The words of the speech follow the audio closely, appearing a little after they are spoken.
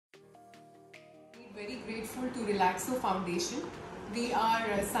Very grateful to Relaxo Foundation. We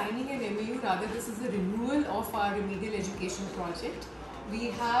are signing an MOU, rather this is a renewal of our remedial education project.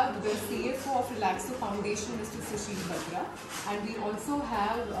 We have the CFO of Relaxo Foundation, Mr. Sushil Batra, and we also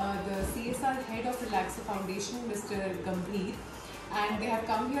have the CSR head of Relaxo Foundation, Mr. Gambhir, and they have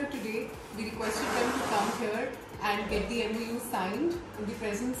come here today. We requested them to come here and get the MOU signed in the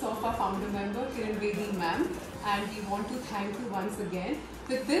presence of our founder member, Kiran Bedi ma'am, and we want to thank you once again.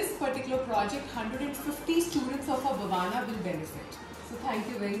 With this particular project, 150 students of our Bhavana will benefit. So thank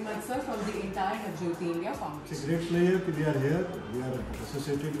you very much, sir, from the entire Navjyoti India Foundation. It's a great pleasure that we are here. We are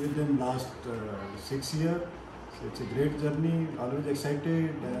associated with them last 6 years. So it's a great journey, always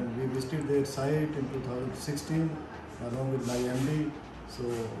excited, and we visited their site in 2016 along with my MD. So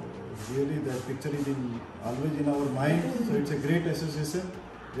really the picture is always in our mind. So it's a great association.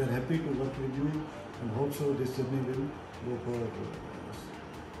 We are happy to work with you and hope so this journey will go for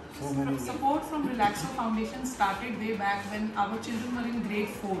so many. Support from Relaxo Foundation started way back when our children were in grade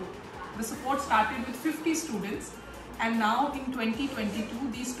 4. The support started with 50 students, and now in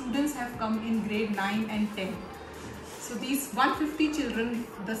 2022 these students have come in grade 9 and 10. So these 150 children,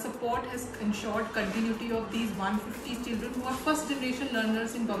 the support has ensured continuity of these 150 children who are first generation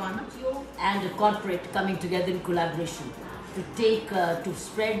learners in Bhavana. And a corporate coming together in collaboration to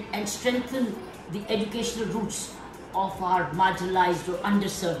spread and strengthen the educational roots of our marginalized or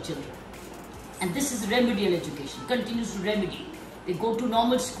underserved children. And this is remedial education, continues to remedy. They go to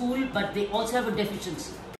normal school, but they also have a deficiency.